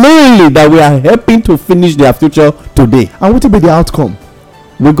 unknowingly that we are helping to finish their future today. And what will be the outcome?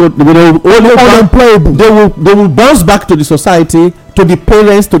 We will only Unemployable. they will bounce back to the society, to the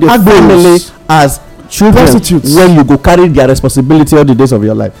parents, to the family as children Prostitutes. when you go carry their responsibility all the days of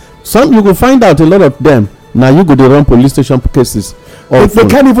your life. Some you go find out a lot of them now you go dey run police station cases. They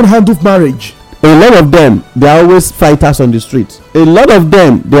can't even handle marriage. A lot of them, they are always fighters on the street. A lot of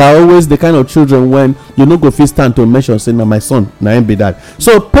them, they are always the kind of children when you no go fit stand to mention say na my son na him be that.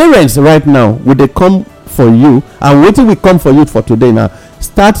 So parents right now, will they come for you, and wetin we come for you for today now,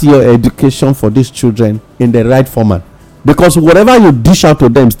 start your education for these children in the right format, because whatever you dish out to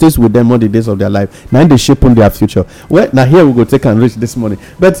them stays with them all the days of their life. Now they shape on their future. Well, now here we go take and reach this morning,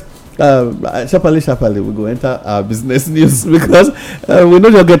 but sharply we go enter our business news because we know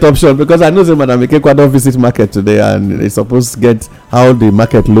you'll get option, because I know that Madam Ikekwa don't visit market today and they supposed to get how the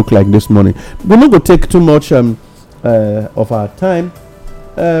market look like this morning. We're not going to take too much of our time.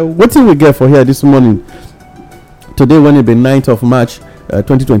 What did we get for here this morning? Today when it be 9th of March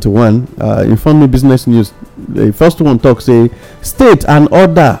 2021, Inform Me Business News, the first one talks say state and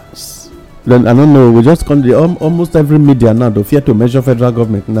others. Then I don't know, we just come to almost every media now they fear to measure federal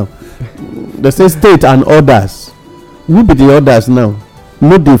government now. They say state and others. Who be the others now?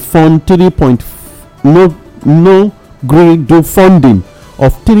 No, they fund no green do funding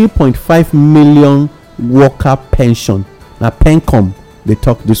of 3.5 million worker pension. Now Pencom they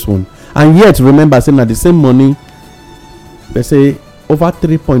talk this one, and yet remember saying that the same money they say over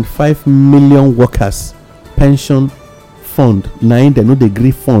 3.5 million workers pension fund, nine they no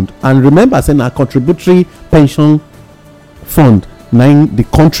degree fund, and remember saying a contributory pension fund, nine the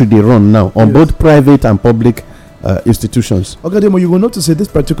country they run now on both private and public institutions. Okay, Demo, you will notice this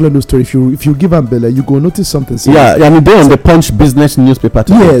particular news story. If you give Ambele, you go notice something. Yeah, I mean, they on the Punch business newspaper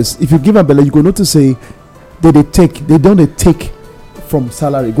today. Yes, if you give Ambele, you go notice they don't take from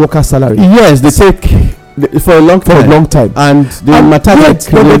salary, worker salary. Yes, they take for a long time. And the matter they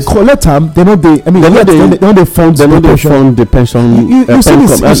collect them. They know they. I mean, they fund the pension. You see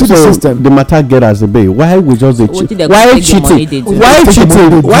the system. The matter get as a bay. Why we just why cheating? Why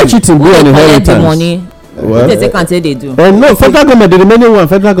cheating? Go on inheritance. Well, they can't say they do. No, federal government. The remaining one,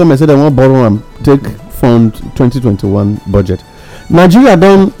 federal government said they won't borrow and take fund 2021 budget. Nigeria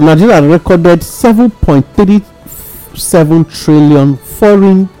recorded 7.37 trillion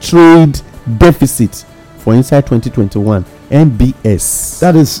foreign trade deficit for inside 2021 NBS.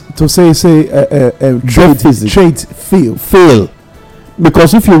 That is to say trade fail.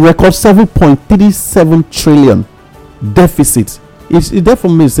 Because if you record 7.37 trillion deficit, it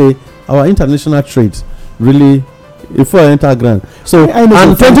therefore means say our international trade really if we enter ground. So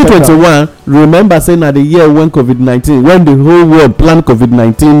and 2021, remember saying that the year when COVID-19, when the whole world planned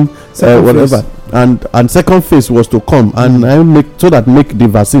COVID-19 whatever, and second phase was to come and make the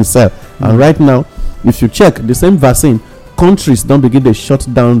vaccine sell. And right now, if you check the same vaccine, countries don't begin to shut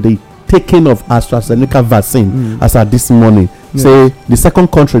down the taking of AstraZeneca vaccine as at this morning. Say the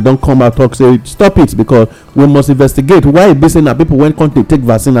second country don't come out talk say stop it because we must investigate why it be saying that people when can't take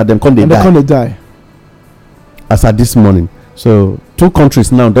vaccine and them can't they die as at this morning. So 2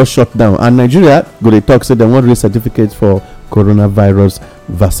 countries now just shut down, and Nigeria go they talk say they want real certificates for coronavirus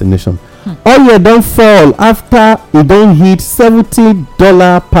vaccination. Oil don't fall after it don't hit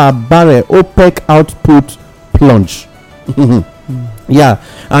 $70 per barrel OPEC output plunge. Yeah,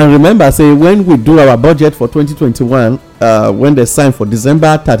 and remember say when we do our budget for 2021, when they sign for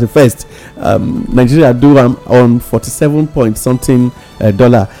December 31st, Nigeria do on 47 point something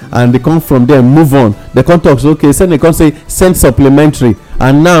dollar, and they come from there move on. They come talk okay, so they come say send supplementary,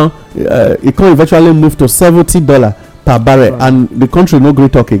 and now it can eventually move to $70 per barrel, right. And the country no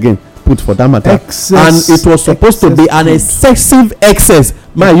great talk again put for that matter. And it was supposed to be an excessive excess.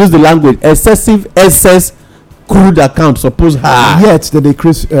 Man, use the language excessive excess. Crude account suppose high, yet the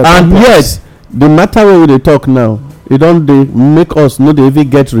decrease and yet the matter wey we dey talk now, e don dey make us no dey even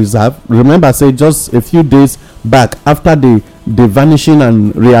get reserve. Remember say just a few days back after the vanishing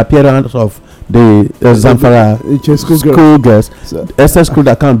and reappearance of the Zamfara school girls, excess crude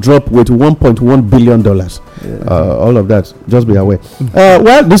account drop with $1.1 billion. All of that, just be aware.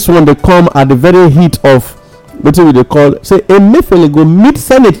 Well, this one dey come at the very heat of wetin we dey call say Emefiele go meet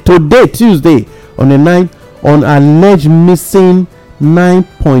Senate today Tuesday on the 9th on alleged missing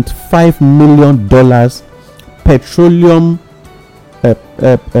 $9.5 million petroleum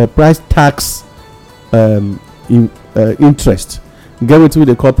price tax interest. Get what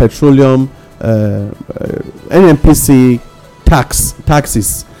they call petroleum NNPC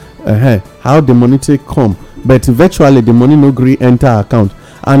taxes. How the money take come, but virtually the money no gree enter account.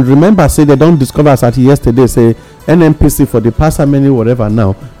 And remember, say they don't discover as at yesterday. Say NNPC for the past how many whatever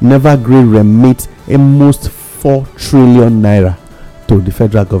now never gree remit almost 4 trillion naira to the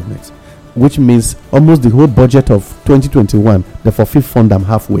federal government, which means almost the whole budget of 2021. Therefore, fifth fund them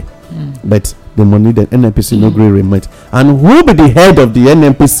halfway, but the money that NNPC no gree remit. And who be the head of the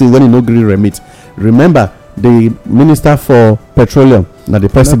NNPC when he no gree remit? Remember, the Minister for Petroleum, now the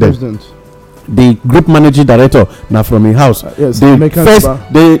president. The group managing director now from a house. Yes,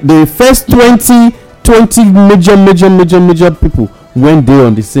 the first 20 major people when they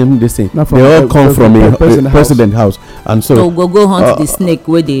on the same they all come from a president house. And so go hunt the snake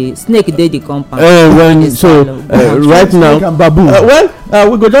where the snake the compound right now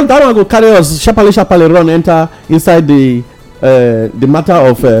we go just that one go carry us sharply run enter inside the matter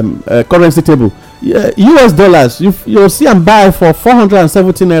of currency table. US dollars, you'll see and buy for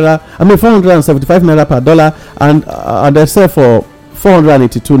 475 naira per dollar, and they sell for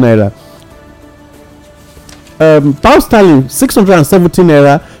 482 naira. Pound sterling 670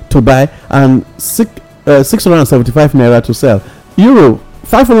 naira to buy and 675 naira to sell. Euro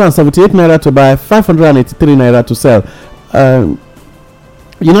 578 naira to buy, 583 naira to sell.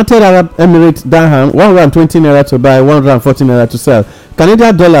 United Arab Emirates dirham 120 naira to buy, 140 naira to sell.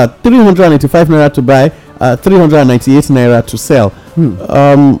 Canadian dollar 385 naira to buy, 398 naira to sell.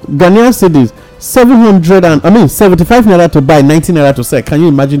 Ghanaian cedis 75 naira to buy, 90 naira to sell. Can you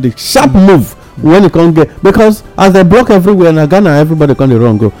imagine the sharp move when you can't get, because as they block everywhere in Ghana, everybody can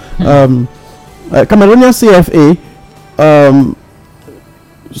wrong go. Cameroonian CFA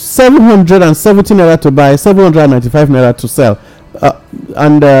 770 naira to buy, 795 naira to sell.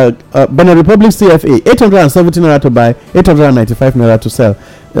 And Benin Republic CFA 870 naira to buy, 895 naira to sell.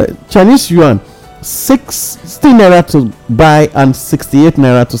 Chinese yuan 60 naira to buy and 68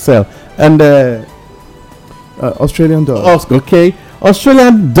 naira to sell. And Australian dollar. okay,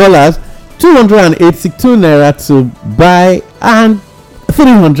 Australian dollars 282 naira to buy and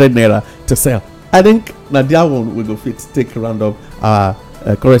 300 naira to sell. I think that one we go fit take round up our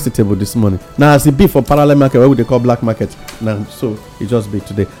currency table this morning. Now as it be for parallel market, what they call black market now, so it just be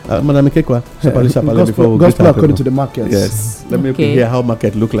today. Madam Ikekwa, Shapali, before we gospel get according to the markets. yes, let me Okay. hear how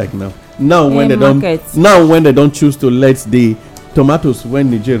market look like now. Now when they markets. don't, now when they don't choose to let the tomatoes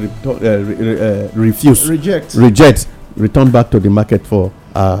when Niger refuse Reject. return back to the market for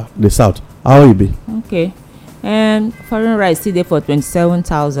the south. How it be? Okay. And foreign rice still dey for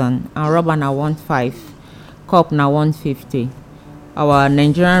 27,000 and rubber na 15, cup na 150. Our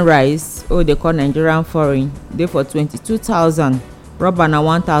Nigerian rice, they call Nigerian foreign, dey for 22,000, rubber na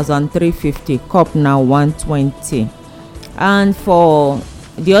 1,350, cup na 120. And for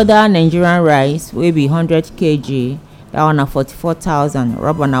the other Nigerian rice wey be 100 kg, that one na 44,000,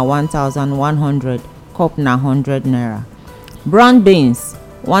 rubber na 1,100, cup na 100 naira. Brown beans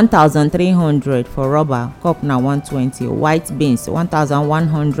 1,300 for rubber, cup na 120. White beans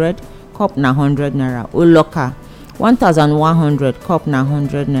 1,100, cup na 100 naira. Uloka 1,100, cup na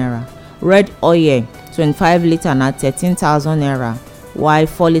 100 naira. Red oil 25 litre na 13,000 naira, while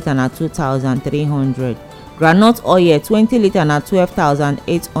 4 litre na 2,300. Groundnut oil 20 litre na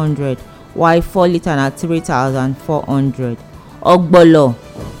 12,800, while 4 litre na 3,400. Ogbolo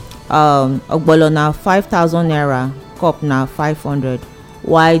na 5,000 naira, cup na 500,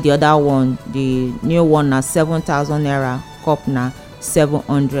 while the other one, the new one, na 7,000 naira, cup na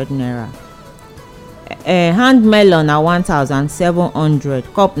 700 naira. Hand melon na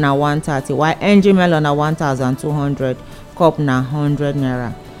 1,700, cup na 130, while engine melon na 1,200, cup na 100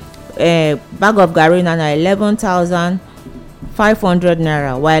 naira. Bag of garri na 11,500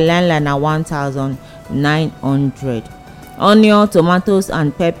 naira, while line na 1,900. Onion, tomatoes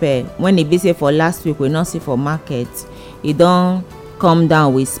and pepper, when e be say for last week we no see for market, e don come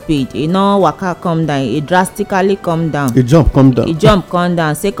down with speed. E no waka come down, e drastically come down. E jump come down. E jump come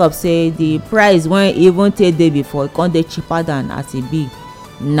down sake of say the price wey even take day before e come dey cheaper than as e be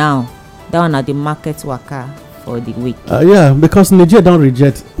now. That one na the market waka for the week. Yeah, because Niger don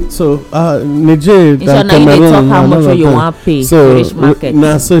reject. So Niger Cameroon, na you dey talk how much you wan pay to reach market.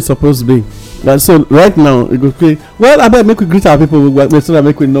 Na so it's supposed to be. So right now it go pay. Well, abeg make we greet our people so that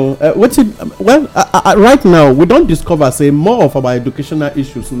make we know right now we don discover say more of our educational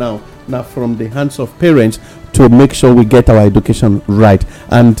issues now from the hands of parents to make sure we get our education right.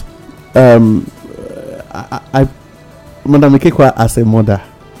 And I Madam Ikekwa, as a mother,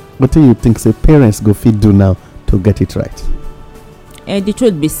 what do you think say parents go fit do now to get it right? The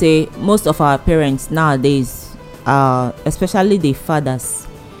truth be say most of our parents nowadays, especially the fathers,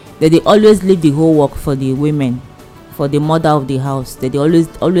 they always leave the whole work for the women, for the mother of the house. They always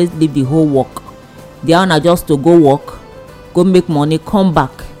leave the whole work. They are not just to go work, go make money, come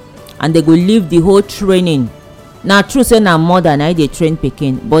back, and they go leave the whole training. Now true say na mother na dey train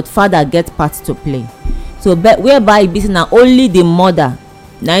pikin, but father get part to play. So whereby be say na only the mother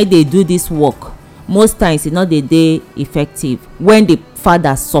na dey do this work, most times e no dey effective when the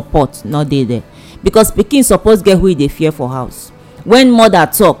father support no dey there, because pikin suppose get who e dey fear for house. When mother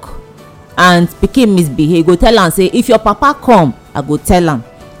talk and pikin misbehave, go tell am say if your papa come I go tell am.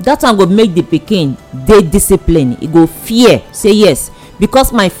 That one go make the pikin dey discipline. E go fear say yes,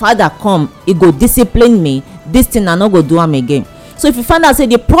 because my father come e go discipline me, this thing I no go do am again. So if you find out say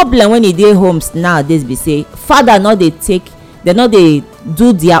the problem when e dey homes nowadays be say father no dey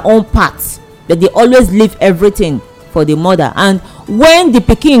do their own part, that they always leave everything for the mother, and when the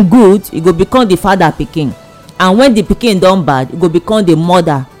pikin good e go become the father pikin, and when the pikin don bad e go become the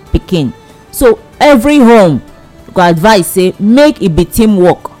mother pikin. So every home go advise say make e be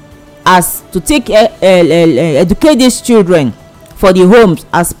teamwork as to take educate these children for the homes.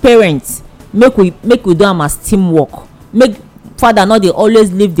 As parents, make we do am as teamwork. Make father no dey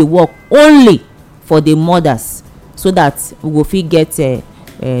always leave the work only for the mothers, so that we go fit get a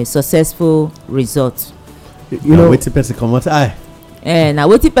successful result. You know wetin person comot eye. Na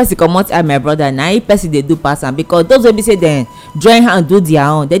wetin person comot eye, my brother, na him person dey do pass am, because those wey be say dem join hand do their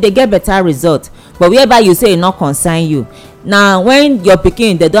own, they dey get better result. But whereby you say e no concern you, na when your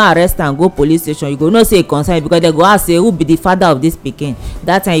pikin dem don arrest am go police station, you go know say e concern you, because dem go ask say who be the father of this pikin.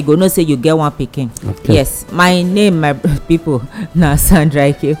 That time you go know say you get one pikin. Okay. Yes, my name, my people, na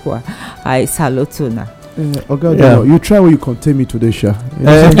Sandra Ikekwa. I salute una. Okay, Yeah. you try when you contain me today, Sha.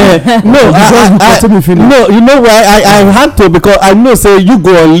 No, you contain me finish. no, you know why I had to, because I know say you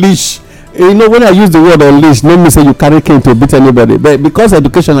go unleash You know, when I use the word unleash, no me say you carry cane to beat anybody, but because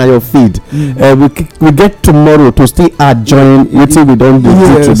education are your feed, we get tomorrow to still join wetin we don do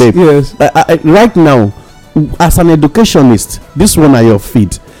today. Yes. Right now, as an educationist, this one are your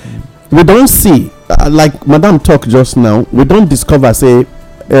feed. We don see, like Madam talk just now, we don discover say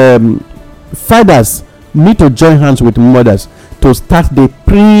fathers need to join hands with mothers to start the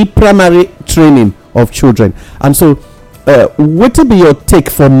pre-primary training of children. And so wetin be your take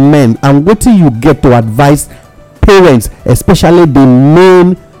for men, and wetin you get to advise parents, especially the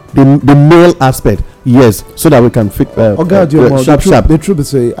male aspect? Yes, so that we can fix sharp. The truth is,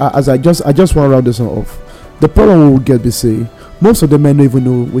 say, as I just want to round this one off. The problem we will get be say most of the men don't even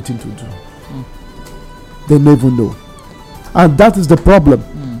know what to do. They never know, and that is the problem.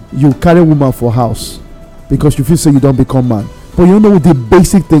 You carry woman for house because you feel say you don't become man, but you don't know the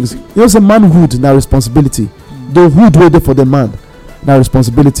basic things. You know, say manhood now responsibility. The hood waited for the man now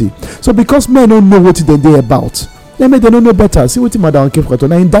responsibility. So because men don't know what they about, they don't know better. See what Madam came for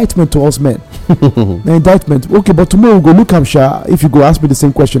an indictment to us men. An indictment. Okay, but tomorrow we'll go look am sha if you go ask me the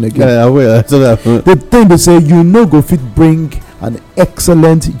same question again. I will. The thing they say, you know, go fit bring an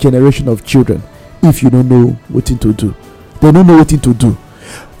excellent generation of children if you don't know what to do. They don't know what to do.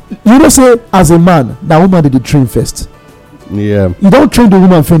 You know, say as a man, that woman did the train first. Yeah. You don't train the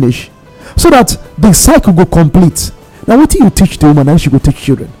woman finish, so that the cycle go complete. Now, what do you teach the woman? Now she go teach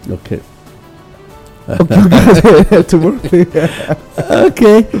children. Okay. Tomorrow.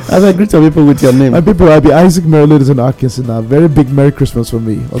 Okay. As I greet some people with your name. My people, I'll be Isaac Mary, ladies and Atkinson. A very big Merry Christmas for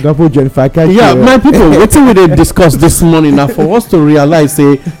me. Ogapo Jennifer, my people, what we did discuss this morning now for us to realize,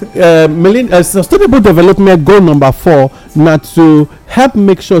 say, sustainable development goal number 4, now to help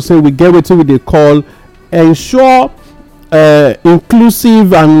make sure, say, we get what they call ensure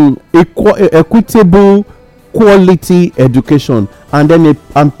inclusive and equitable quality education, and then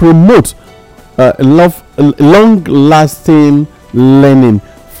and promote long-lasting learning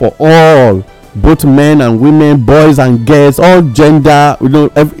for all, both men and women, boys and girls, all gender. You know,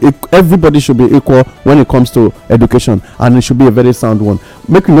 everybody should be equal when it comes to education, and it should be a very sound one.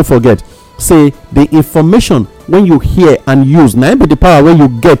 Make you not forget, say the information when you hear and use, now be the power when you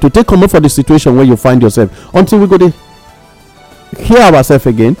get to take command for the situation where you find yourself. Until we go to hear ourselves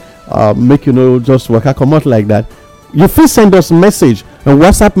again, make you know just work come out like that. You fit send us message, a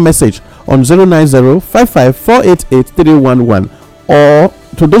WhatsApp message on 090-55-488-311, or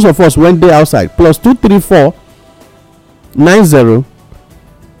to those of us when they outside +234 90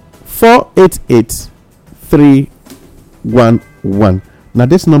 488 311. Now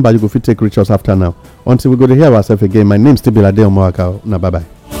this number you go fit take reach us after now. Until we go to hear ourselves again, my name is Tibila Deomoaka. Now bye bye.